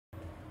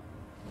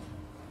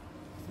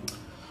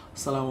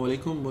আসসালামু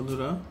আলাইকুম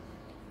বন্ধুরা।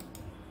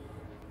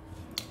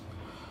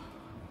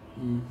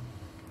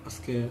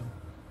 আজকে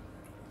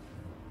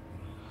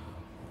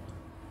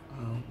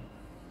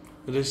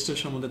রেজিস্টার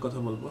সম্বন্ধে কথা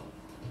বলবো।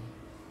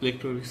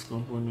 ইলেকট্রনিক্স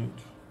কম্পোনেন্ট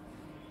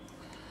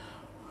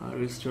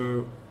রেজিস্টার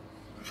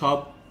সব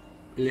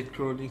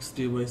ইলেকট্রনিক্স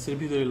ডিভাইসের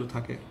ভিতরে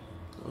থাকে।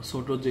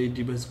 ছোট যেই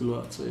ডিভাইসগুলো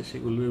আছে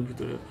সেগুলোর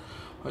ভিতরে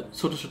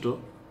ছোট ছোট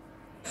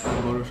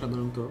বড়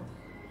সাধারণত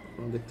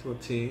দেখতে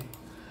পাচ্ছি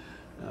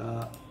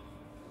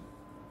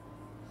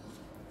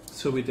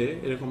ছবিতে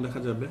এরকম দেখা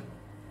যাবে।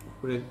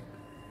 উপরে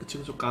কিছু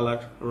কিছু কালার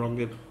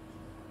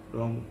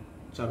রং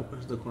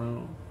চারপাশে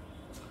করানো,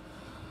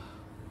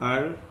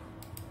 আর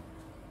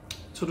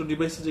ছোট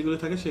ডিভাইসে যেগুলো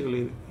থাকে সেগুলি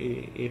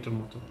এটার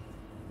মতো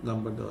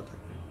নাম্বার দেওয়া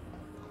থাকে।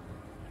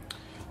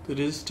 তো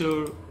রেজিস্টার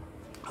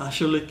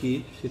আসলে কি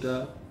সেটা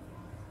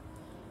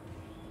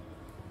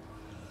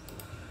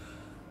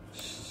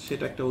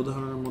একটা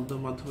উদাহরণের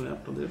মাধ্যমে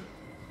আপনাদের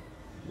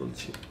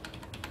বলছি।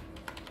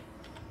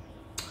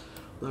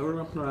 ধরুন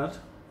আপনার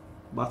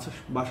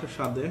বাসার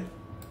ছাদে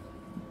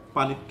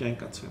পানির ট্যাঙ্ক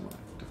আছে, এমন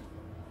একটা।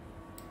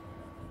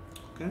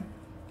 ওকে,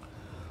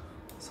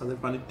 ছাদের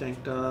পানির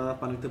ট্যাঙ্কটা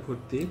পানিতে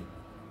ভর্তি।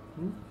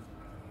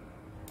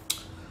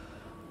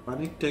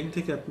 পানির ট্যাঙ্ক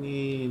থেকে আপনি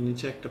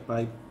নিচে একটা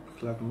পাইপ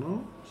লাগানো,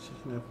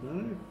 সেখানে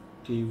আপনার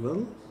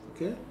টিউবওয়েল,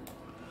 ওকে,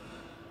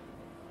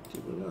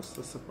 টিউবওয়েলে আস্তে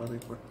আস্তে পানি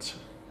পড়ছে।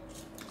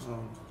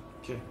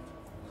 ওকে,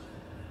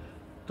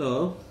 তো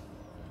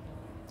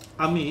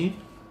আমি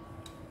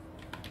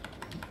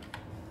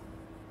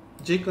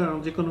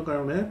যে কোনো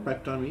কারণে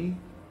পাইপটা আমি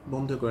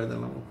বন্ধ করে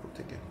দিলাম,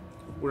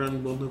 উপরে আমি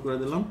বন্ধ করে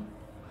দিলাম,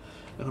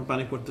 এখন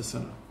পানি পড়তেছে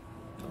না।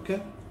 ওকে,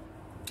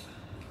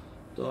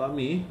 তো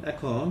আমি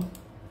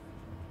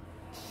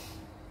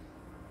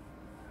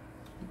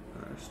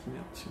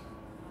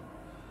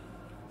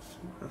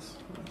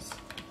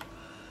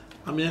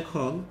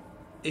এখন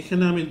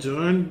এখানে আমি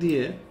জয়েন্ট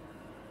দিয়ে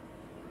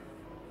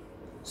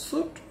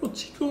ছোট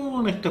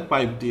চিকন একটা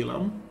পাইপ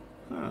দিলাম।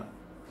 হ্যাঁ,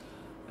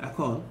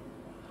 এখন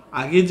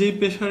আগে যেই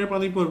প্রেসারে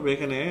পানি পড়বে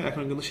এখানে,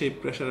 এখন কিন্তু সেই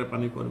প্রেসারে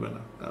পানি পড়বে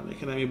না, কারণ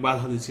এখানে আমি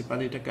বাধা দিচ্ছি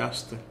পানিটাকে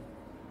আসতে।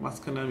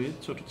 মাঝখানে আমি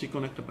ছোট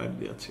চিকন একটা পাইপ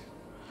দিয়েছি,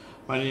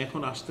 পানি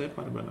এখন আসতে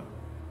পারবে না।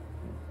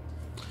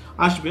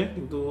 আসবে,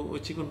 কিন্তু ওই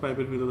চিকন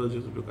পাইপের ভিতরে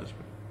যতটুকু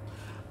আসবে।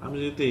 আমি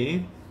যদি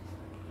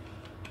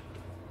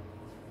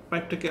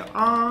পাইপটাকে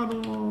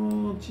আরো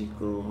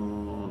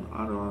চিকন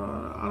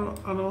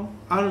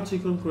আরো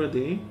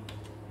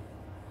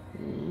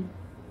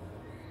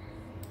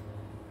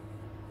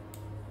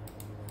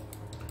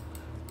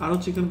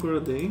চিকন করে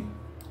দিই,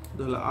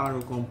 তাহলে আরো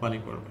কম পানি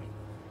পড়বে।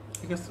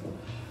 ঠিক আছে,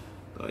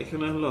 তো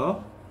এখানে হলো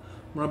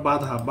আমরা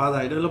বাধা,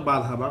 এটা হলো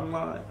বাধা,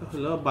 বাংলা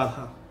হলো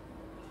বাধা,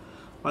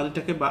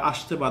 পানিটাকে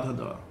আসতে বাধা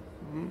দেওয়া।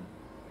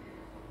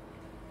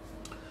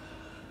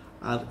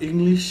 আর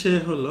ইংলিশে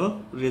হলো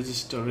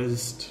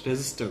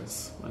রেজিস্ট্যান্স,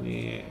 মানে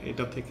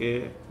এটা থেকে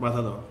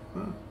বাধা দেওয়া।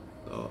 হ্যাঁ,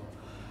 তো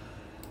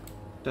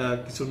এটা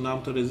কিছুর নাম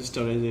তো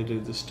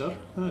রেজিস্টার।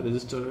 হ্যাঁ,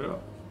 রেজিস্টারের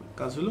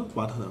কাজ হলো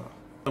বাধা দেওয়া।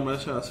 আমরা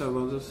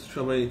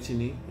সবাই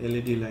চিনি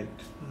এলইডি লাইট।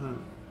 হ্যাঁ,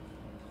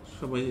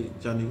 সবাই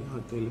জানি,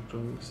 হয়তো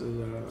ইলেকট্রনিক্স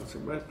যারা আছে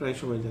প্রায়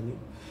সবাই জানি।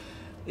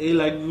 এই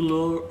লাইটগুলো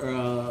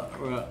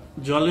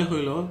জলে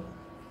হইল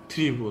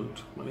 3 ভোল্ট,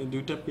 মানে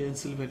 2টা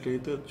পেন্সিল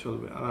ব্যাটারিতে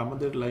চলবে। আর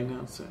আমাদের লাইনে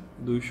আছে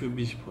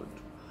 220 ভোল্ট।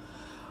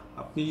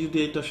 আপনি যদি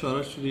এটা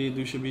সরাসরি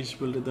 220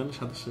 ভোল্টে দেন,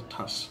 সাথে সাথে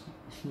ঠাস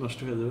নষ্ট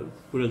হয়ে যাবে,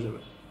 পুড়ে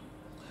যাবে।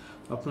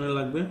 আপনার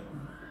লাগবে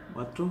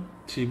মাত্র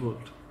 3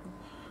 ভোল্ট,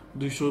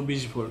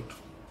 220 ভোল্ট।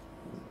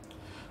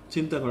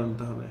 চিন্তা করেন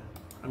তাহলে।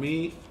 আমি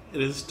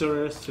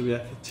রেজিস্টারের ছবি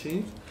আঁকেছি,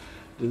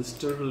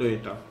 রেজিস্টার হলো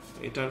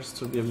এটার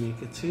ছবি আমি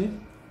এঁকেছি।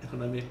 এখন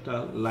আমি একটা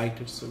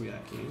লাইটের ছবি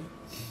আঁকি।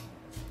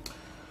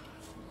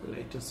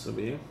 লাইটের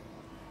ছবি,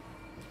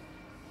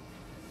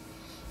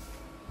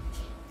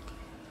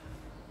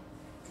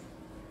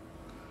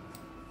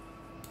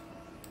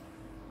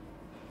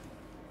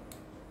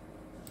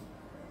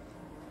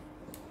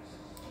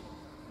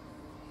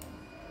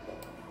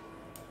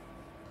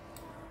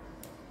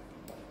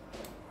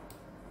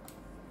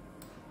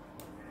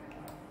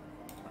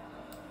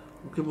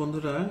 ওকে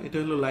বন্ধুরা, এটা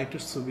হলো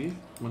লাইটের ছবি,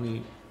 মানে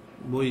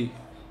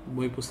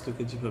বই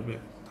পুস্তকে যেভাবে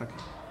থাকে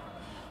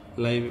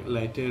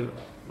লাইটের,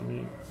 মানে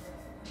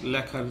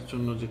লেখার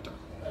জন্য যেটা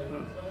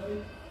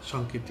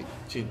সাংকেতিক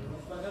চিহ্ন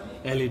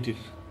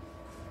এলইডির।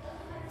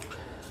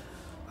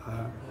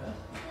 আর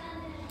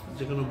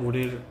যে কোনো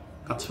বোর্ডের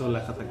কাছেও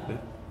লেখা থাকবে,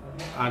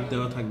 আর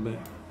দেওয়া থাকবে,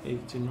 এই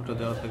চিহ্নটা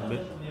দেওয়া থাকবে,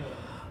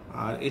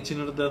 আর এই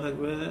চিহ্নটা দেওয়া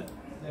থাকবে,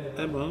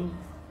 এবং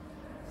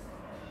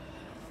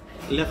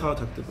লেখাও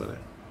থাকতে পারে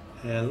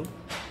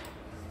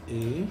LED।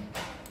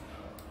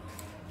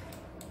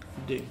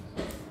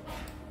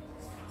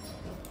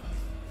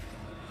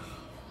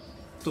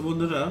 তো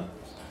বন্ধুরা,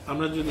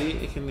 আমরা যদি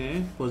এখানে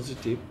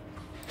পজিটিভ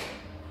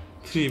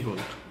 3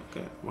 ভোল্ট,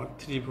 ওকে, আমার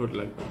 3 ভোল্ট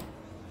লাগবে,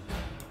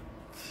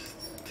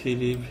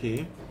 3V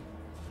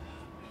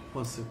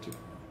পজিটিভ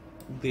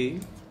দিই,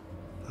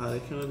 আর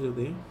এখানে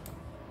যদি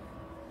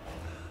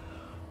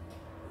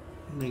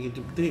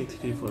নেগেটিভ দিই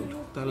 3 ভোল্ট,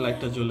 তাহলে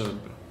লাইটটা জ্বলে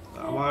উঠবে।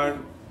 আমার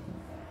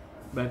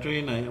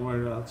ব্যাটারি নাই, আমার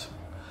আছে।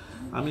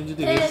 আমি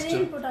যদি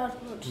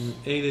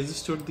এই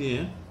রেজিস্টার দিয়ে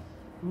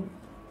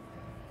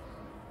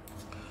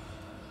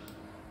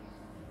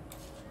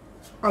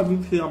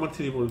আমার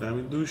 3 ভোল্টে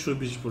আমি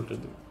 220 ভোল্টে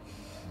দেব,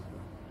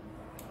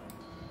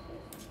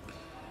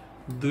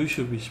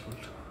 220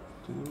 ভোল্ট,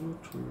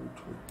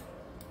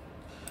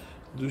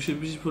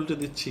 220 ভোল্টে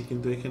দিচ্ছি,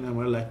 কিন্তু এখানে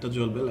আমার লাইটটা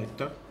জ্বলবে,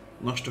 লাইটটা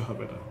নষ্ট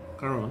হবে না।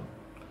 কারণ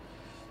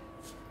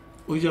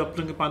ওই যে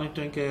আপনাকে পানির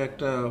ট্যাঙ্কে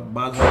একটা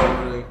বাধা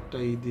একটা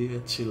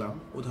দিয়েছিলাম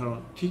উদাহরণ,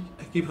 ঠিক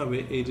একইভাবে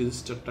এই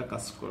রেজিস্টারটা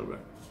কাজ করবে।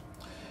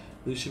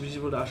 220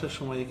 ভোল্ট আসার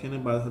সময় এখানে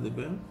বাধা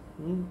দেবে,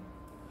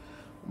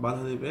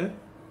 বাধা দেবে,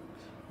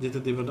 যেতে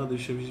দেবে না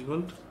 220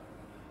 ভোল্ট,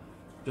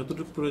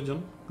 যতটুকু প্রয়োজন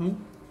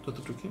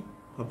ততটুকু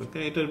হবে।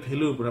 কারণ এটার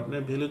ভ্যালুর উপর,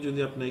 আপনার ভ্যালু যদি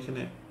আপনি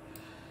এখানে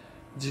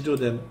 0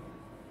 দেন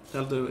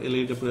তাহলে তো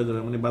এলইডিটা পড়ে যাবে,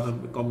 মানে বাধা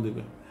কম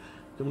দেবে।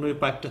 যেমন ওই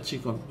পাইপটা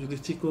চিকন, যদি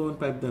চিকন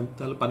পাইপ দেন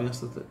তাহলে পানি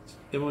আসতে আসতে,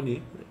 এমনই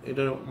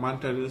এটার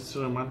মানটা,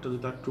 রেজিস্টারের মানটা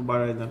যদি একটু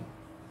বাড়ায় দেন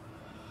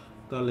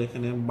তাহলে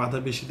এখানে বাধা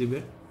বেশি দিবে,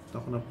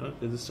 তখন আপনার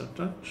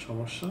রেজিস্টারটা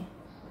সমস্যা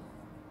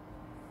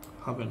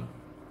হবে না,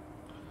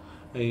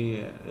 এই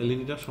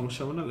এলইডিটার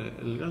সমস্যা হবে না,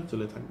 এলইডিটা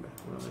জ্বলে থাকবে,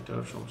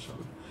 এটারও সমস্যা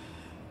হবে।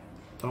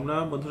 তো আমরা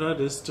বন্ধুরা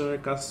রেজিস্টারের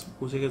কাজ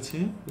বুঝে গেছি।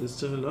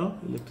 রেজিস্টার হলো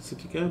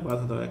ইলেকট্রিসিটিকে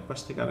বাধা দেওয়া, এক পাশ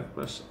থেকে আরেক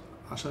পাশ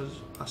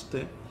আসতে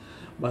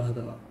বাধা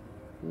দেওয়া,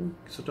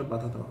 কিছুটা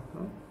বাধা দেওয়া,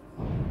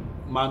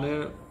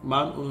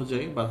 মান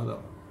অনুযায়ী বাধা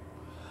দেওয়া,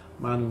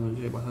 মান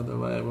অনুযায়ী বাধা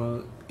দেওয়া, এবং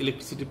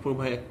ইলেকট্রিসিটি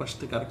প্রবাহ এক পাশ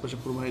থেকে আরেক পাশে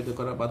প্রবাহিত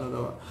করা, বাধা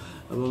দেওয়া,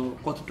 এবং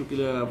কতটুকু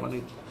মানে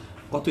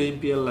কত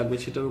এম্পিয়ার লাগবে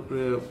সেটার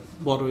উপরে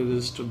বড়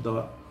রেজিস্টার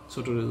দেওয়া,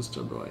 ছোট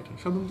রেজিস্টার দেওয়া। এটা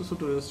সাধারণত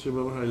ছোট রেজিস্টার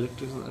ব্যবহার হয়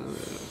ইলেকট্রিক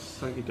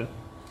সার্কিটে।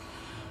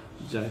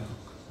 যাই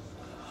হোক,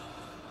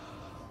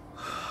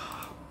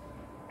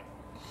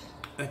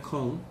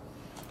 এখন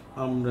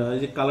আমরা এই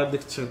যে কালার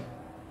দেখছেন,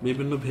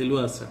 বিভিন্ন ভ্যালু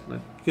আছে আপনার,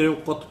 কেউ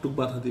কতটুকু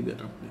বাধা দিবেন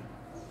আপনি,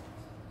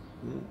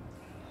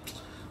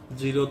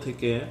 0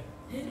 থেকে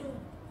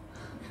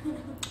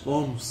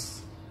ওহমস,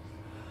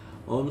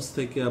 ওহমস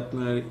থেকে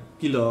আপনার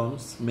কিলো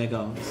ওহমস, মেগা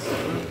ওহমস।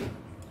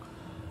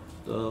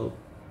 তো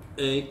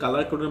এই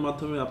কালার কোডের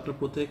মাধ্যমে আপনার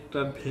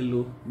প্রত্যেকটার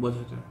ভ্যালু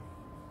বোঝা যায়।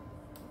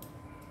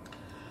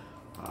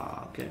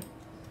 ওকে,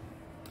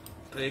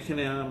 তো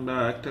এখানে আমরা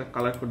একটা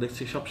কালার কোড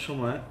দেখছি সব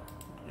সময়,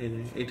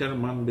 এটার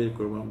মান বের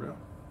করবো আমরা,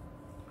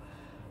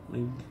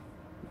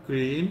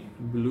 গ্রিন,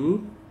 ব্লু,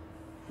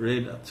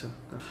 রেড। আচ্ছা,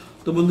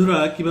 তো বন্ধুরা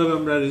কিভাবে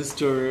আমরা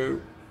রেজিস্টার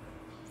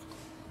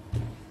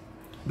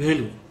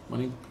ভ্যালু,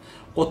 মানে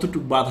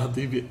কতটুকু বাধা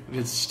দিবে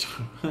রেজিস্টার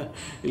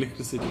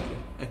ইলেকট্রিসিটিকে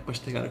এক পাশ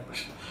থেকে আরেক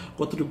পাশে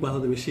কতটুকু বাধা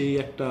দেবে, সেই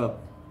একটা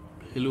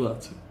ভ্যালু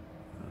আছে,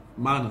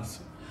 মান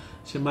আছে,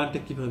 সে মানটা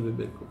কিভাবে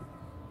বের করবো?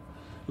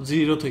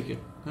 0 থেকে,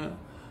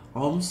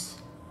 ওহমস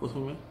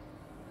প্রথমে,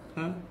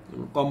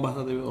 কম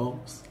বাধা দেবে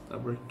ওহমস,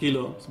 তারপরে কিলো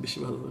ওহমস বেশি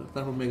বাধা দেবে,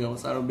 তারপর মেগা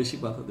ওহমস আরো বেশি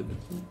বাধা দেবে।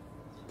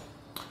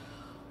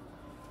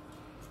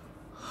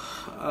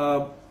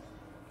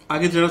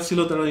 আগে যারা ছিল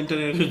তারা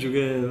ইন্টারনেটের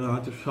যুগে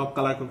হয়তো সব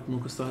কালার কোড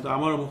মুখস্থ, হয়তো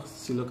আমারও মুখস্থ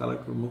ছিল কালার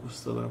কোড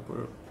মুখস্থ, তারপর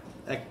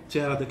এক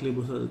চেহারা দেখলেই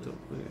বোঝা যেত।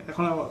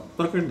 এখন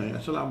দরকার নাই,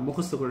 আসলে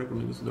মুখস্থ করে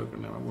কোনো কিছু দরকার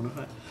নেই আমার মনে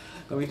হয়।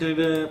 কারণ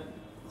ইন্টারনেটে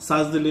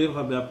সার্চ দিলেই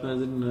হবে আপনার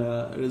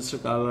রেজিস্টার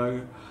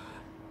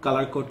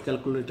কালার কোড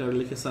ক্যালকুলেটর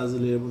লিখে সার্চ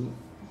দিলে এবং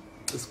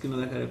স্ক্রিনে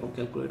দেখা এরকম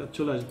ক্যালকুলেটর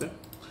চলে আসবে।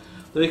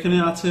 তো এখানে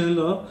আছে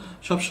হলো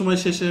সবসময়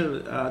শেষের,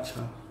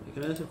 আচ্ছা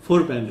এখানে আছে 4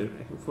 ব্যান্ডের,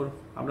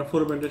 আমরা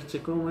 4 ব্যান্ডের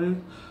চেক করবো, মানে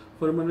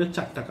 4 ব্যান্ডের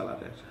 4টা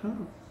কালারের,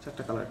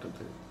 4টা কালারটা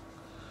থাকে।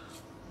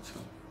 আচ্ছা,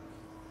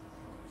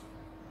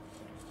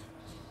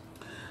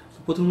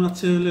 প্রথমে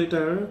আছে হলো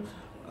এটার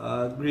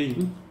গ্রিন,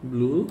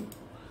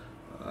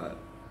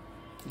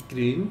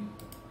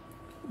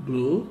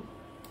 ব্লু,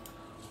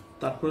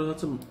 তারপরে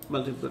হচ্ছে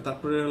মাল্টিপ্লাই,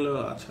 তারপরে হলো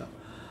আচ্ছা,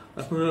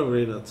 তারপরে হলো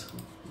রেড আছে।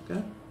 ওকে,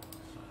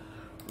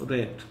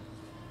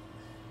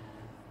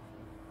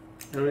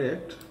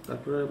 রেড,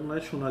 তারপরে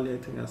মানে সোনালি আই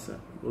থিঙ্ক আছে,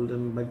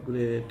 গোল্ডেন বা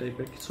গ্রে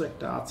টাইপের কিছু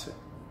একটা আছে,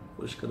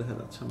 পরিষ্কার দেখা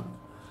যাচ্ছে না।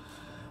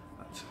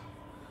 আচ্ছা,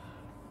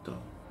 তো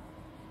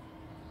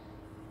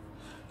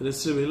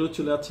রেজিস্টার ভ্যালু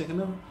চলে যাচ্ছে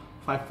এখানে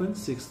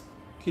 5.6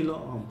 কিলো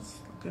ওহমস।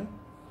 ওকে,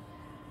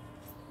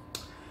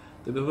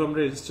 তো এভাবে আমরা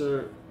রেজিস্টার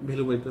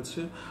ভ্যালু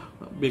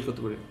বের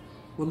করতে পারি।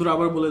 বন্ধুরা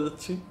আবার বলে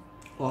যাচ্ছি,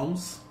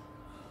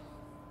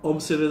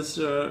 ওহমসের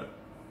রেজিস্টার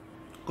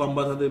কম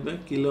বাধা দেবে,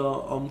 কিলো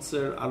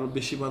ওহমসের আরো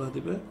বেশি বাধা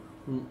দিবে,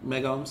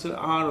 মেগা ওহমসের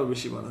আরো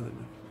বেশি বাধা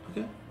দেবে।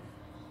 ওকে,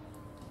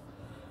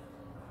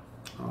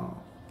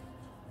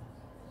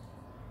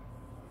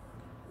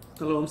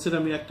 তাহলে ওহমসের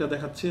আমি একটা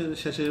দেখাচ্ছি,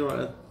 শেষে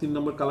 3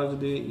 নম্বর কালার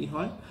যদি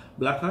হয়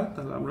ব্ল্যাক হয়,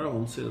 তাহলে আমরা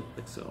ওহমসের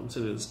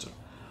রেজিস্টার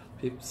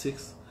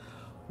 56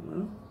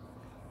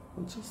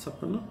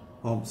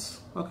 ওহমস।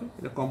 ওকে,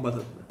 এটা কম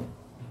বাধা দেবে।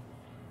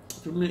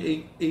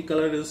 এই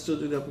কালার রেজিস্টার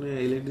যদি আপনি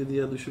এলইডি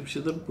দিয়ে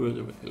 220 দেন পুড়ে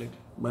যাবে এলইডি,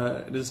 বা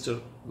রেজিস্টার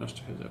নষ্ট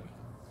হয়ে যাবে,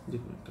 যে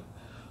কোনো একটা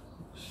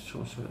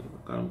সমস্যা হয়ে যাবে,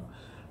 কারণ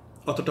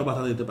অতটা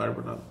বাধা দিতে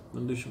পারবে না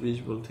 220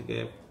 ভোল্ট থেকে।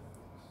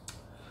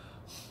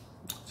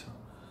 আচ্ছা,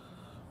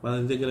 বাধা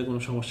দিতে গেলে কোনো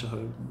সমস্যা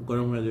হবে,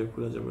 গরম হয়ে যাবে,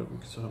 পুড়ে যাবে, এরকম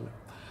কিছু হবে।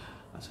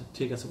 আচ্ছা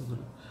ঠিক আছে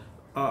বন্ধুরা।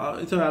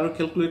 এছাড়া আরও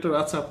ক্যালকুলেটর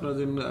আছে আপনার,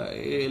 যে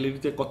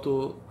এলইডিতে কত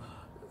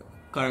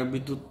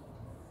বিদ্যুৎ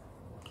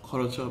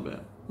খরচ হবে,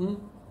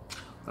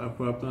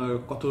 তারপর আপনার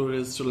কত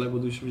রেজিস্টার লাগবে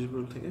 220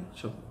 ভোল্ট থেকে,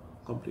 সব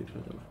কমপ্লিট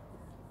হয়ে যাবে।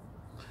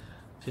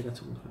 ঠিক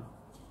আছে বন্ধুরা,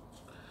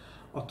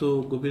 অত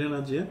গভীরে না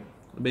যেয়ে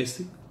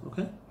বেসিক,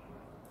 ওকে,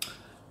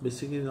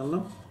 বেসিকই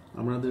জানলাম।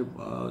 আমাদের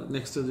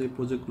নেক্সটে যে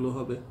প্রজেক্টগুলো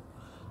হবে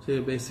সেই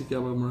বেসিকে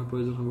আবার মনে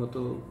প্রয়োজন হবে, অত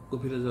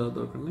গভীরে যাওয়ার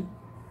দরকার নেই।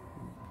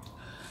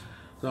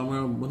 তো আমার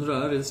বন্ধুরা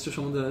রেজিস্টার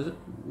সম্বন্ধে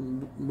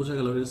বোঝা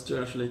গেল রেজিস্টার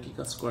আসলে কী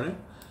কাজ করে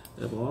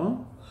এবং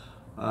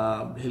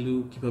ভ্যালু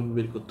কীভাবে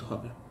বের করতে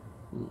হবে,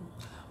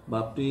 বা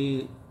আপনি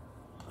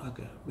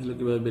ভ্যালু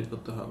কীভাবে বের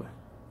করতে হবে।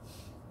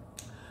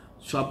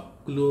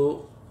 সবগুলো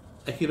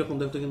একই রকম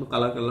দেখতে, কিন্তু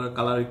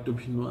কালার একটু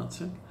ভিন্ন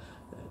আছে।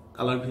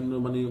 কালার ভিন্ন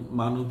মানে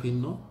মানও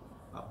ভিন্ন।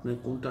 আপনি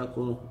কোনটা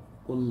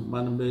কোন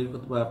মান বের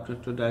করতে, বা আপনি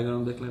একটা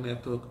ডায়াগ্রাম দেখলেন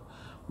এত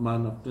মান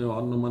আপনি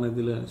অন্য মানে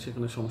দিলে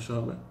সেখানে সমস্যা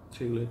হবে।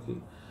 সেগুলো কি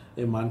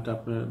এই মানটা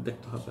আপনার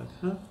দেখতে হবে,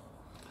 হ্যাঁ,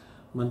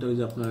 মানটা ওই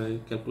যে আপনার এই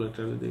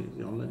ক্যালকুলেটার দিয়ে,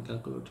 অনলাইন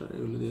ক্যালকুলেটার,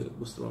 এগুলো দিয়ে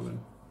বুঝতে পারবেন।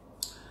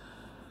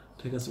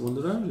 ঠিক আছে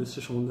বন্ধুরা,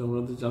 রেজিস্টার সম্বন্ধে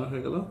আমাদের জানা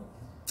হয়ে গেল।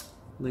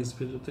 নেক্সট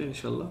ভিডিওতে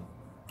ইনশাল্লাহ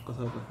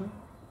কথা হবে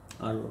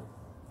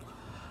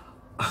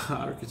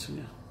আর কিছু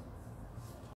নিয়ে।